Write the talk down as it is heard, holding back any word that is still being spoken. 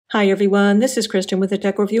Hi everyone, this is Kristen with the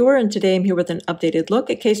Tech Reviewer, and today I'm here with an updated look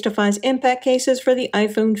at CASETiFY's impact cases for the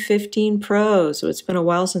iPhone 15 Pro. So it's been a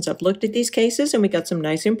while since I've looked at these cases and we got some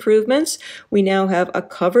nice improvements. We now have a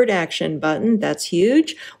covered action button, that's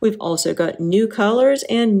huge. We've also got new colors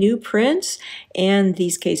and new prints, and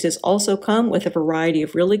these cases also come with a variety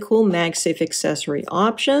of really cool MagSafe accessory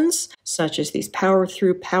options, such as these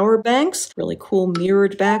PowerThru Power Banks, really cool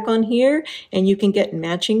mirrored back on here, and you can get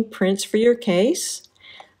matching prints for your case.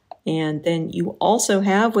 And then you also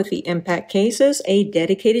have, with the impact cases, a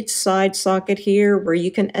dedicated side socket here where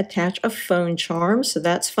you can attach a phone charm, so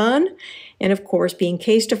that's fun. And of course, being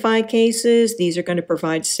CASETiFY cases, these are going to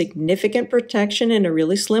provide significant protection in a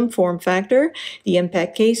really slim form factor. The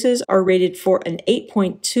impact cases are rated for an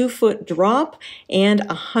 8.2-foot drop and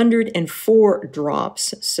 104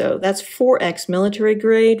 drops. So that's 4x military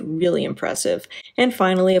grade, really impressive. And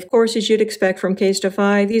finally, of course, as you'd expect from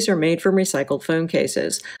CASETiFY, these are made from recycled phone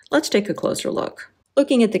cases. Let's take a closer look.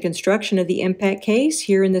 Looking at the construction of the impact case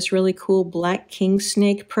here in this really cool black king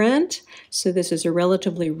snake print. So this is a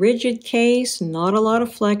relatively rigid case, not a lot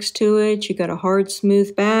of flex to it. You got a hard,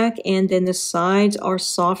 smooth back, and then the sides are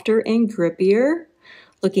softer and grippier.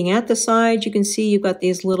 Looking at the sides, you can see you've got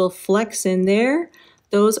these little flecks in there.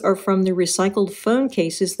 Those are from the recycled phone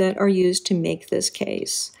cases that are used to make this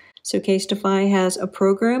case. So CASETiFY has a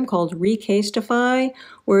program called ReCASETiFY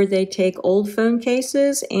where they take old phone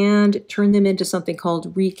cases and turn them into something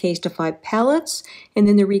called ReCASETiFY pellets, and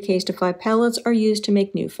then the ReCASETiFY pellets are used to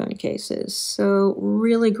make new phone cases. So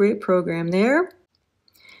really great program there.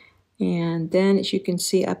 And then, as you can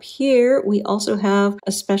see up here, we also have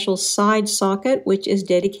a special side socket which is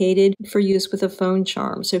dedicated for use with a phone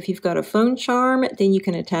charm. So if you've got a phone charm, then you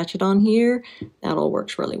can attach it on here. That all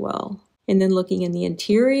works really well. And then looking in the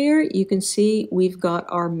interior, you can see we've got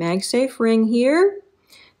our MagSafe ring here.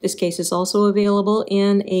 This case is also available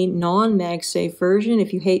in a non-MagSafe version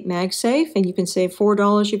if you hate MagSafe, and you can save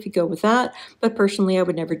 $4 if you go with that. But personally, I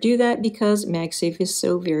would never do that because MagSafe is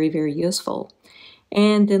so very, very useful.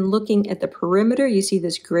 And then looking at the perimeter, you see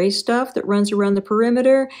this gray stuff that runs around the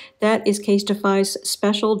perimeter. That is CASETiFY's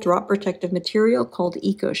special drop protective material called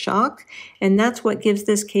EcoShock. And that's what gives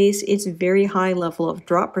this case its very high level of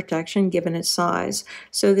drop protection given its size.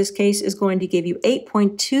 So this case is going to give you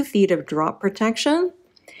 8.2 feet of drop protection.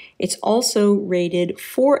 It's also rated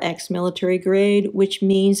 4x military grade, which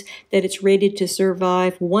means that it's rated to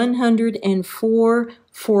survive 104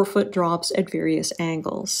 4-foot drops at various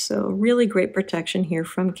angles. So really great protection here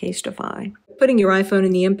from CASETiFY. Putting your iPhone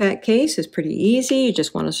in the impact case is pretty easy. You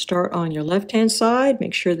just want to start on your left-hand side,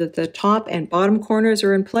 make sure that the top and bottom corners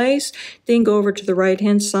are in place, then go over to the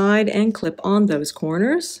right-hand side and clip on those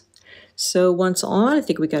corners. So once on, I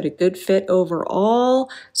think we got a good fit overall.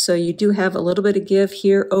 So you do have a little bit of give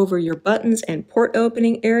here over your buttons and port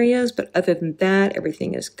opening areas, but other than that,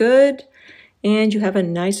 everything is good. And you have a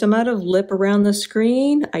nice amount of lip around the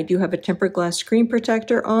screen. I do have a tempered glass screen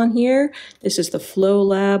protector on here. This is the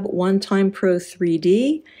FlowLab One Time Pro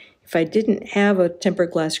 3D. If I didn't have a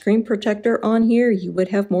tempered glass screen protector on here, you would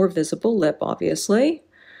have more visible lip, obviously.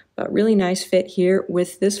 But really nice fit here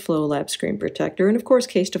with this FlowLab screen protector. And of course,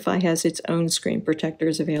 CASETiFY has its own screen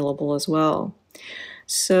protectors available as well.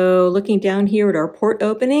 So looking down here at our port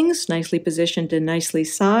openings, nicely positioned and nicely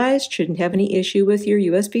sized, shouldn't have any issue with your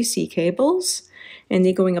USB-C cables. And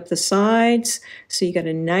then going up the sides, so you got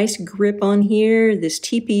a nice grip on here. This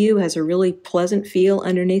TPU has a really pleasant feel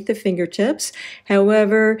underneath the fingertips.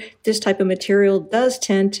 However, this type of material does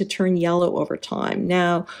tend to turn yellow over time.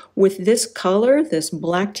 Now, with this color, this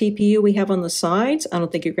black TPU we have on the sides, I don't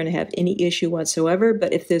think you're going to have any issue whatsoever.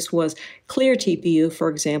 But if this was clear TPU, for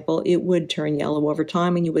example, it would turn yellow over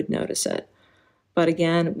time and you would notice it. But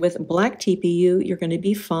again, with black TPU, you're going to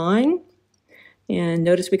be fine. And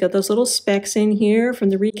notice we got those little specks in here from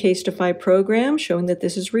the ReCASETiFY program showing that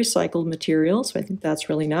this is recycled material, so I think that's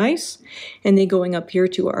really nice. And then going up here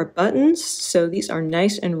to our buttons, so these are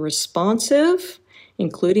nice and responsive,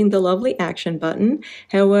 including the lovely action button.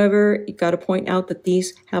 However, you've got to point out that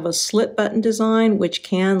these have a slit button design which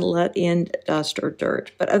can let in dust or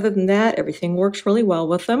dirt. But other than that, everything works really well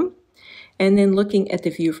with them. And then looking at the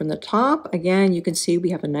view from the top, again, you can see we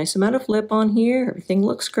have a nice amount of lip on here. Everything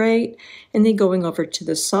looks great. And then going over to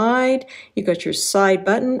the side, you got your side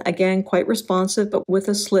button, again, quite responsive, but with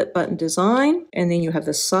a slit button design. And then you have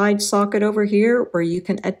the side socket over here where you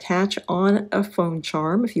can attach on a phone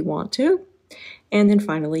charm if you want to. And then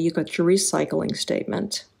finally, you got your recycling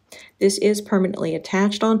statement. This is permanently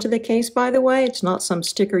attached onto the case, by the way. It's not some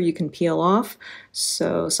sticker you can peel off.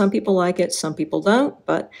 So some people like it, some people don't,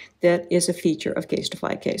 but that is a feature of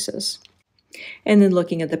CASETiFY cases. And then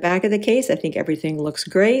looking at the back of the case, I think everything looks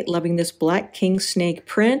great. Loving this black king snake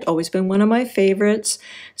print, always been one of my favorites.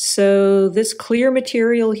 So this clear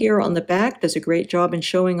material here on the back does a great job in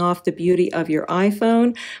showing off the beauty of your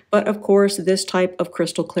iPhone. But of course, this type of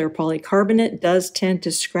crystal clear polycarbonate does tend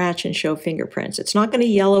to scratch and show fingerprints. It's not going to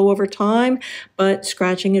yellow over time, but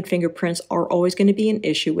scratching and fingerprints are always going to be an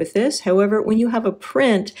issue with this. However, when you have a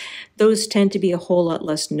print, those tend to be a whole lot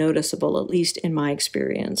less noticeable, at least in my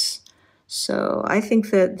experience. So I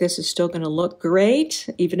think that this is still going to look great.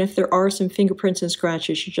 Even if there are some fingerprints and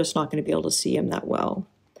scratches, you're just not going to be able to see them that well.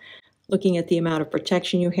 Looking at the amount of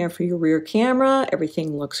protection you have for your rear camera,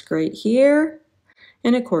 everything looks great here.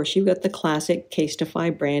 And of course, you've got the classic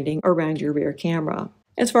CASETiFY branding around your rear camera.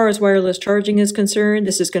 As far as wireless charging is concerned,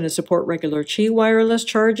 this is going to support regular Qi wireless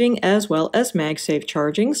charging as well as MagSafe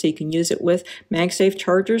charging. So you can use it with MagSafe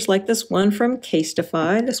chargers like this one from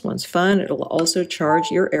CASETiFY. This one's fun. It'll also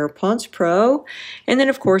charge your AirPods Pro. And then,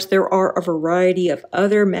 of course, there are a variety of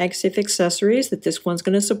other MagSafe accessories that this one's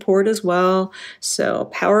going to support as well. So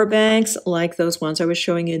power banks like those ones I was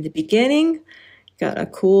showing you in the beginning. Got a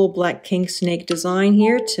cool black king snake design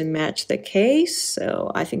here to match the case,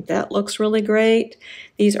 so I think that looks really great.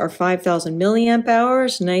 These are 5,000 milliamp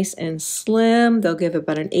hours, nice and slim. They'll give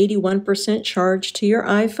about an 81% charge to your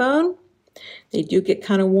iPhone. They do get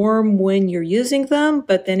kind of warm when you're using them,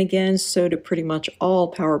 but then again, so do pretty much all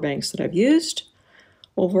power banks that I've used.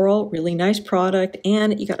 Overall, really nice product,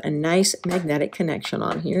 and you got a nice magnetic connection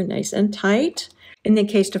on here, nice and tight. And then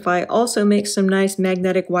CASETiFY also makes some nice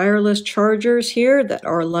magnetic wireless chargers here that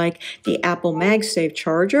are like the Apple MagSafe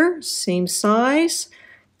charger, same size,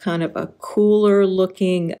 kind of a cooler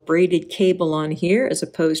looking braided cable on here as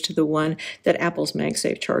opposed to the one that Apple's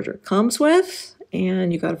MagSafe charger comes with.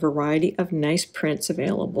 And you got a variety of nice prints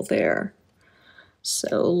available there.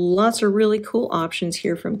 So lots of really cool options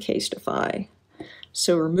here from CASETiFY.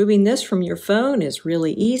 So removing this from your phone is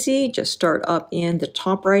really easy. Just start up in the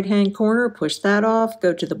top right-hand corner, push that off,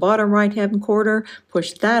 go to the bottom right-hand corner,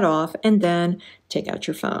 push that off, and then take out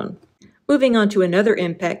your phone. Moving on to another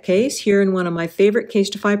impact case, here in one of my favorite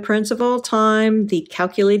CASETiFY prints of all time, the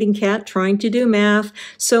calculating cat trying to do math.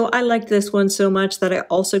 So I liked this one so much that I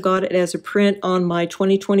also got it as a print on my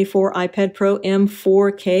 2024 iPad Pro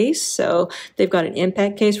M4 case. So they've got an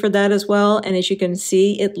impact case for that as well. And as you can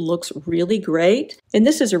see, it looks really great. And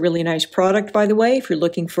this is a really nice product, by the way. If you're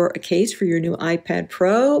looking for a case for your new iPad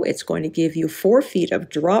Pro, it's going to give you 4 feet of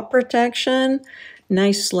drop protection.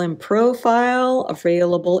 Nice slim profile,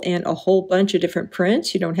 available in a whole bunch of different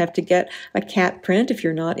prints. You don't have to get a cat print if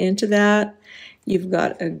you're not into that. You've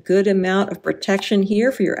got a good amount of protection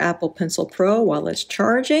here for your Apple Pencil Pro while it's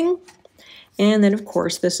charging. And then, of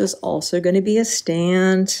course, this is also going to be a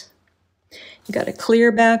stand. You got a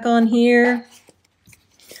clear back on here.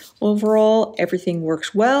 Overall, everything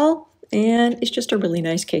works well. And it's just a really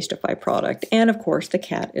nice CASETiFY product. And, of course, the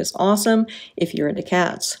cat is awesome if you're into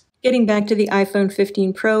cats. Getting back to the iPhone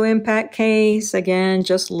 15 Pro Impact case, again,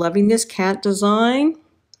 just loving this cat design.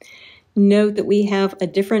 Note that we have a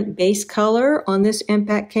different base color on this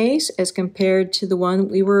Impact case as compared to the one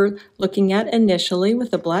we were looking at initially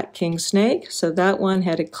with the black king snake. So that one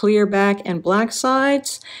had a clear back and black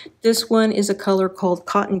sides. This one is a color called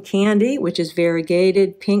Cotton Candy, which is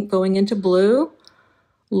variegated pink going into blue.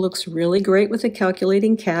 Looks really great with a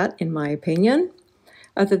calculating cat, in my opinion.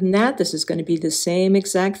 Other than that, this is going to be the same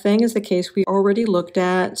exact thing as the case we already looked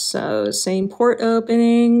at. So same port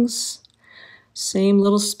openings, same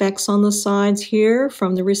little specks on the sides here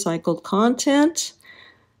from the recycled content,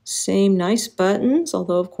 same nice buttons,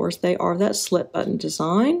 although of course they are that slip button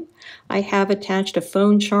design. I have attached a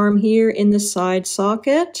phone charm here in the side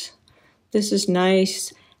socket. This is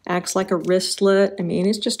nice. Acts like a wristlet. I mean,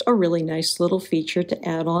 it's just a really nice little feature to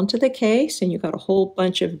add on to the case, and you've got a whole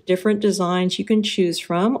bunch of different designs you can choose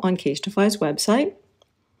from on CASETiFY's website.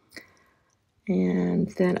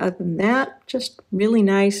 And then other than that, just really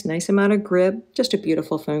nice amount of grip, just a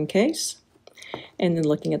beautiful phone case. And then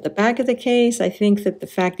looking at the back of the case, I think that the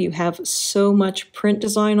fact that you have so much print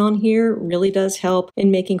design on here really does help in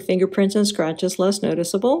making fingerprints and scratches less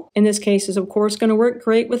noticeable. And this case is of course going to work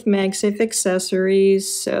great with MagSafe accessories.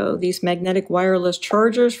 So these magnetic wireless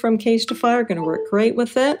chargers from CASETiFY are going to work great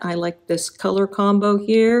with it. I like this color combo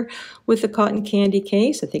here with the cotton candy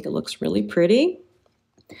case. I think it looks really pretty.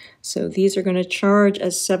 So these are going to charge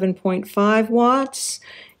as 7.5 watts.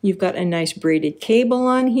 You've got a nice braided cable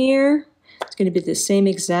on here. It's going to be the same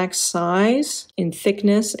exact size in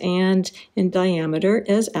thickness and in diameter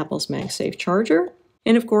as Apple's MagSafe charger.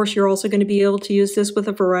 And of course, you're also going to be able to use this with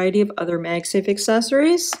a variety of other MagSafe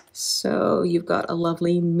accessories. So you've got a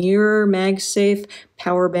lovely mirror MagSafe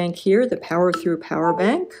power bank here, the PowerThru Power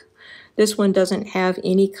Bank. This one doesn't have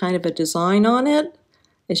any kind of a design on it.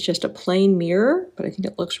 It's just a plain mirror, but I think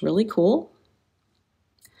it looks really cool.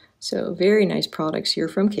 So very nice products here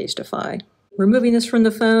from CASETiFY. Removing this from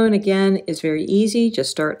the phone, again, is very easy.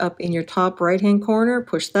 Just start up in your top right-hand corner,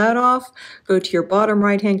 push that off, go to your bottom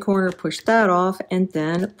right-hand corner, push that off, and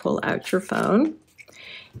then pull out your phone.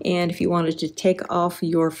 And if you wanted to take off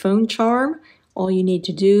your phone charm, all you need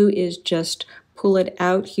to do is just pull it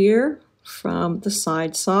out here from the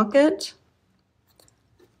side socket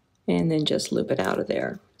and then just loop it out of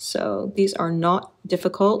there. So these are not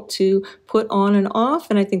difficult to put on and off,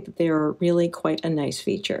 and I think that they are really quite a nice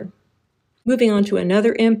feature. Moving on to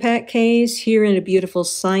another impact case, here in a beautiful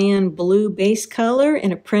cyan blue base color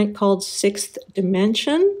in a print called 6th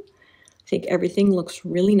Dimension. I think everything looks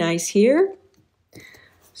really nice here.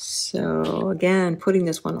 So again, putting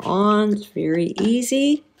this one on is very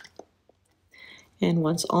easy. And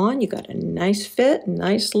once on, you got a nice fit,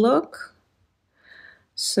 nice look.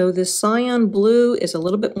 So this cyan blue is a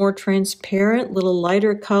little bit more transparent, a little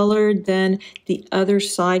lighter colored than the other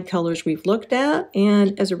side colors we've looked at.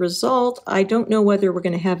 And as a result, I don't know whether we're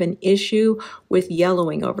going to have an issue with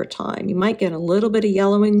yellowing over time. You might get a little bit of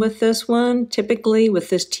yellowing with this one. Typically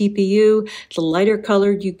with this TPU, the lighter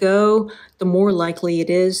colored you go, the more likely it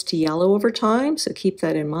is to yellow over time. So keep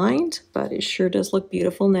that in mind, but it sure does look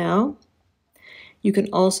beautiful now. You can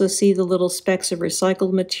also see the little specks of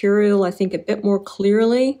recycled material, I think, a bit more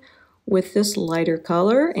clearly with this lighter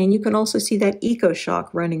color. And you can also see that EcoShock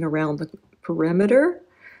running around the perimeter.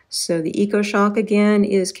 So the EcoShock, again,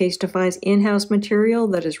 is CASETiFY's in-house material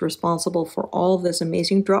that is responsible for all of this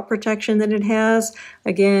amazing drop protection that it has.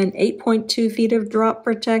 Again, 8.2 feet of drop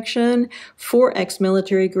protection, 4x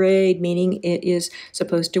military grade, meaning it is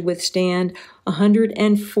supposed to withstand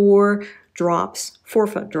 104 drops,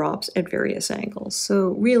 4-foot drops at various angles.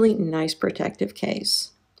 So really nice protective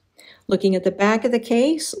case. Looking at the back of the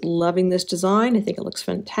case, loving this design. I think it looks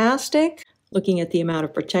fantastic. Looking at the amount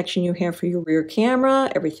of protection you have for your rear camera,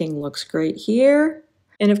 everything looks great here.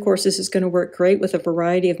 And of course, this is going to work great with a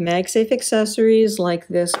variety of MagSafe accessories like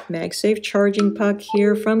this MagSafe charging puck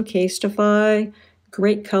here from CASETiFY.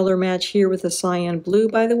 Great color match here with the cyan blue,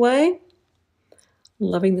 by the way.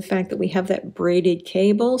 Loving the fact that we have that braided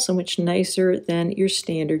cable, so much nicer than your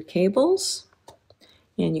standard cables.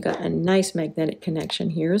 And you got a nice magnetic connection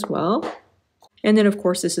here as well. And then of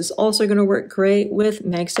course this is also going to work great with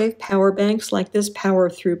MagSafe power banks like this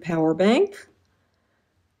PowerThru Power Bank.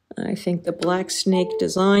 I think the black snake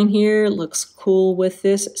design here looks cool with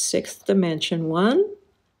this 6th Dimension one.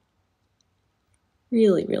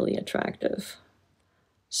 Really, really attractive.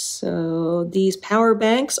 So these power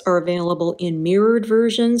banks are available in mirrored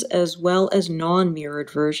versions as well as non-mirrored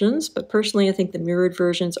versions, but personally I think the mirrored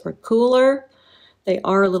versions are cooler. They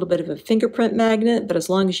are a little bit of a fingerprint magnet, but as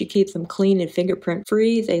long as you keep them clean and fingerprint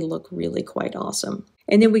free, they look really quite awesome.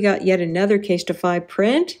 And then we got yet another CASETiFY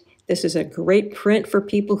print. This is a great print for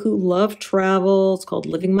people who love travel. It's called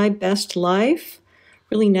Living My Best Life.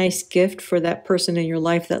 Really nice gift for that person in your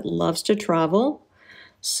life that loves to travel.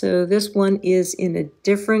 So this one is in a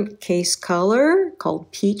different case color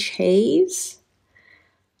called Peach Haze.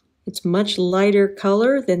 It's much lighter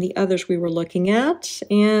color than the others we were looking at.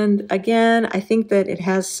 And again, I think that it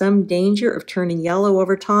has some danger of turning yellow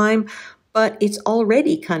over time, but it's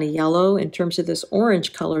already kind of yellow in terms of this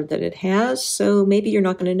orange color that it has. So maybe you're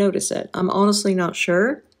not going to notice it. I'm honestly not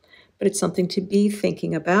sure, but it's something to be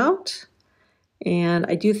thinking about. And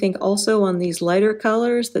I do think also on these lighter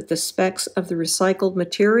colors that the specs of the recycled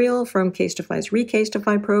material from CASETiFY's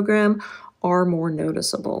ReCASETiFY program are more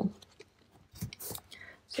noticeable.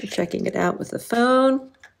 So checking it out with the phone.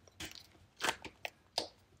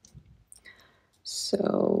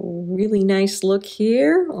 So really nice look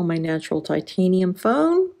here on my natural titanium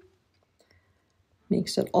phone.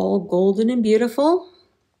 Makes it all golden and beautiful.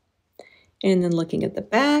 And then looking at the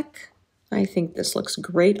back, I think this looks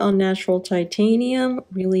great on natural titanium,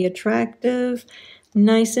 really attractive,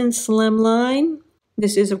 nice and slimline.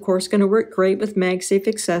 This is, of course, going to work great with MagSafe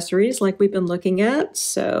accessories like we've been looking at.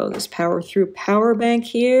 So this PowerThru Power Bank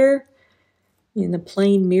here in the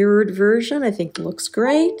plain mirrored version, I think looks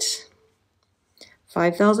great.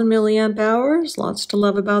 5,000 milliamp hours, lots to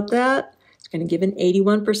love about that. It's going to give an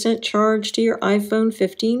 81% charge to your iPhone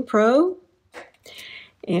 15 Pro.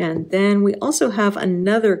 And then we also have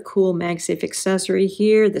another cool MagSafe accessory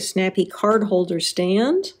here, the Snappy Cardholder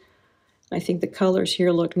stand. I think the colors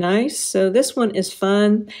here look nice. So this one is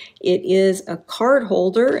fun. It is a card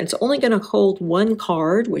holder. It's only going to hold one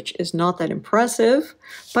card, which is not that impressive,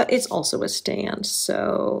 but it's also a stand.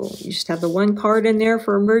 So you just have the one card in there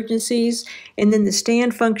for emergencies. And then the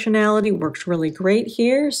stand functionality works really great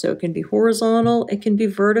here. So it can be horizontal, it can be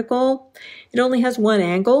vertical. It only has one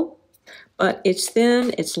angle, but it's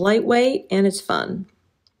thin, it's lightweight, and it's fun.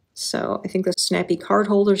 So I think the Snappy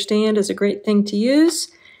Cardholder stand is a great thing to use.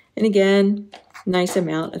 And again, nice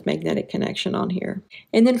amount of magnetic connection on here.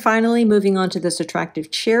 And then finally, moving on to this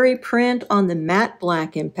attractive cherry print on the matte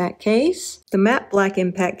black impact case. The matte black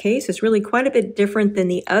impact case is really quite a bit different than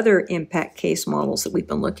the other impact case models that we've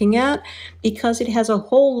been looking at because it has a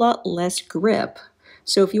whole lot less grip.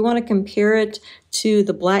 So if you want to compare it to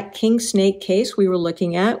the black king snake case we were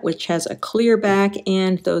looking at, which has a clear back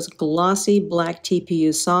and those glossy black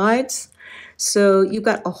TPU sides, so you've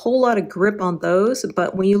got a whole lot of grip on those,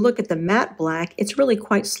 but when you look at the matte black, it's really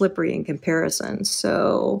quite slippery in comparison.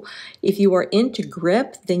 So if you are into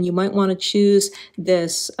grip, then you might want to choose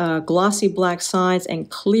this glossy black sides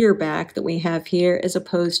and clear back that we have here as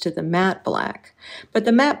opposed to the matte black. But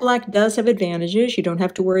the matte black does have advantages. You don't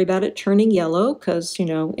have to worry about it turning yellow because, you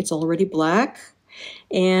know, it's already black.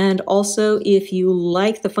 And also, if you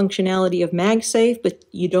like the functionality of MagSafe, but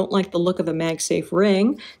you don't like the look of a MagSafe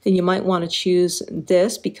ring, then you might want to choose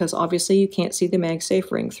this because obviously you can't see the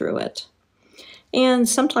MagSafe ring through it. And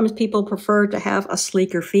sometimes people prefer to have a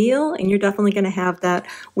sleeker feel, and you're definitely going to have that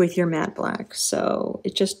with your matte black. So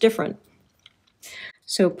it's just different.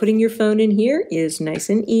 So putting your phone in here is nice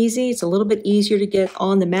and easy. It's a little bit easier to get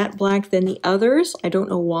on the matte black than the others. I don't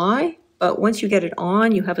know why, but once you get it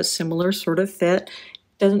on, you have a similar sort of fit.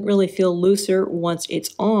 Doesn't really feel looser once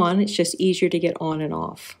it's on. It's just easier to get on and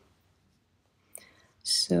off.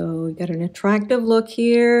 So we got an attractive look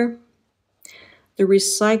here. The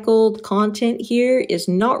recycled content here is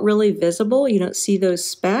not really visible. You don't see those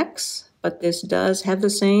specks, but this does have the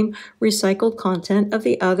same recycled content of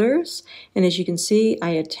the others. And as you can see, I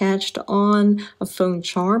attached on a phone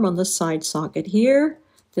charm on the side socket here.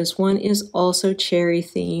 This one is also cherry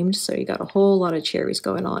themed, so you got a whole lot of cherries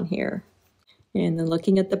going on here. And then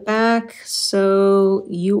looking at the back, so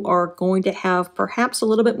you are going to have perhaps a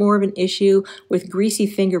little bit more of an issue with greasy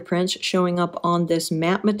fingerprints showing up on this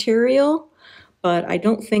matte material, but I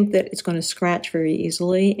don't think that it's going to scratch very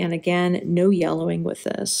easily. And again, no yellowing with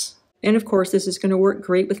this. And of course, this is going to work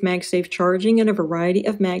great with MagSafe charging and a variety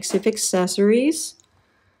of MagSafe accessories.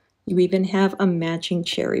 You even have a matching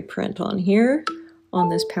cherry print on here on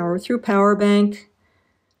this PowerThru Power Bank.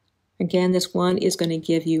 Again, this one is going to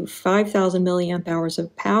give you 5,000 milliamp hours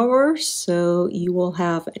of power, so you will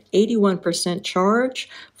have an 81% charge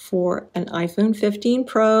for an iPhone 15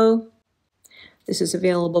 Pro. This is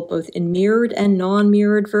available both in mirrored and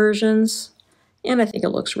non-mirrored versions, and I think it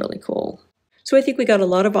looks really cool. So I think we got a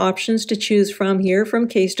lot of options to choose from here from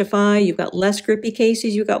CASETiFY. You've got less grippy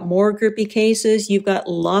cases, you've got more grippy cases, you've got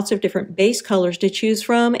lots of different base colors to choose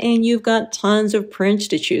from, and you've got tons of prints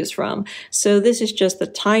to choose from. So this is just the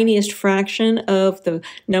tiniest fraction of the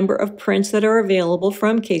number of prints that are available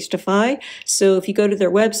from CASETiFY. So if you go to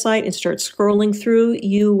their website and start scrolling through,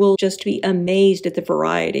 you will just be amazed at the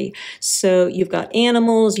variety. So you've got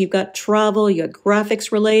animals, you've got travel, you've got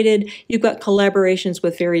graphics related, you've got collaborations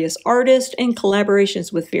with various artists, and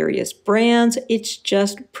collaborations with various brands. It's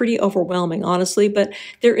just pretty overwhelming, honestly, but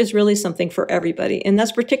there is really something for everybody. And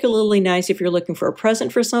that's particularly nice if you're looking for a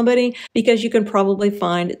present for somebody, because you can probably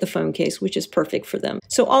find the phone case, which is perfect for them.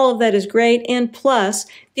 So all of that is great. And plus,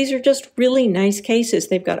 these are just really nice cases.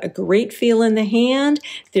 They've got a great feel in the hand.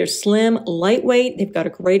 They're slim, lightweight. They've got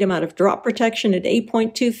a great amount of drop protection at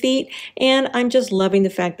 8.2 feet. And I'm just loving the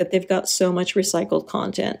fact that they've got so much recycled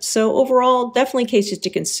content. So overall, definitely cases to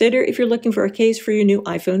consider if you're looking for a case for your new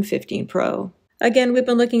iPhone 15 Pro. Again, we've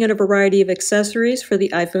been looking at a variety of accessories for the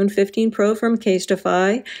iPhone 15 Pro from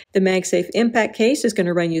CASETiFY. The MagSafe Impact case is going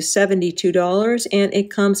to run you $72, and it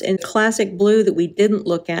comes in classic blue that we didn't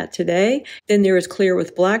look at today. Then there is clear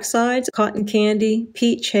with black sides, cotton candy,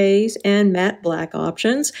 peach haze, and matte black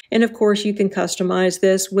options. And of course, you can customize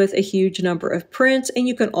this with a huge number of prints, and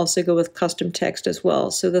you can also go with custom text as well.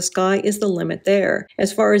 So the sky is the limit there.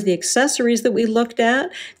 As far as the accessories that we looked at,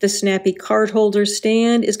 the Snappy Cardholder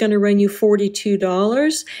stand is going to run you $42.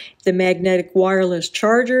 The magnetic wireless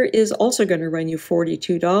charger is also going to run you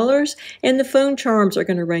 $42, and the phone charms are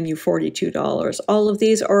going to run you $42. All of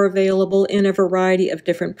these are available in a variety of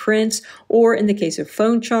different prints, or in the case of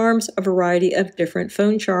phone charms, a variety of different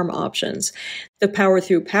phone charm options. The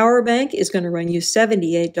PowerThru Power Bank is going to run you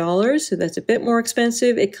 $78, so that's a bit more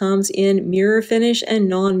expensive. It comes in mirror finish and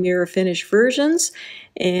non-mirror finish versions.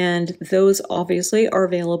 and those obviously are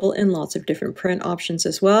available in lots of different print options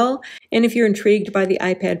as well. And if you're intrigued by the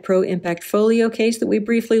iPad Pro Impact Folio case that we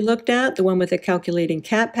briefly looked at, the one with a calculating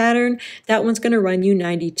cat pattern, that one's going to run you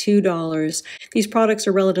 $92. These products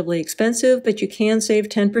are relatively expensive, but you can save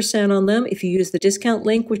 10% on them if you use the discount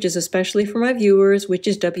link, which is especially for my viewers, which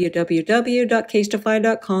is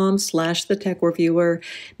www.CASETiFY.com/thetechreviewer.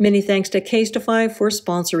 Many thanks to CASETiFY for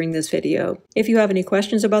sponsoring this video. If you have any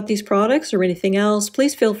questions about these products or anything else,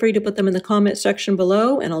 please feel free to put them in the comment section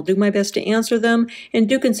below, and I'll do my best to answer them. And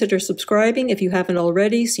do consider subscribing if you haven't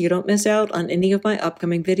already so you don't miss out on any of my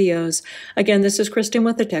upcoming videos. Again, this is Kristen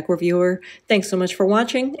with The Tech Reviewer. Thanks so much for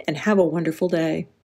watching, and have a wonderful day.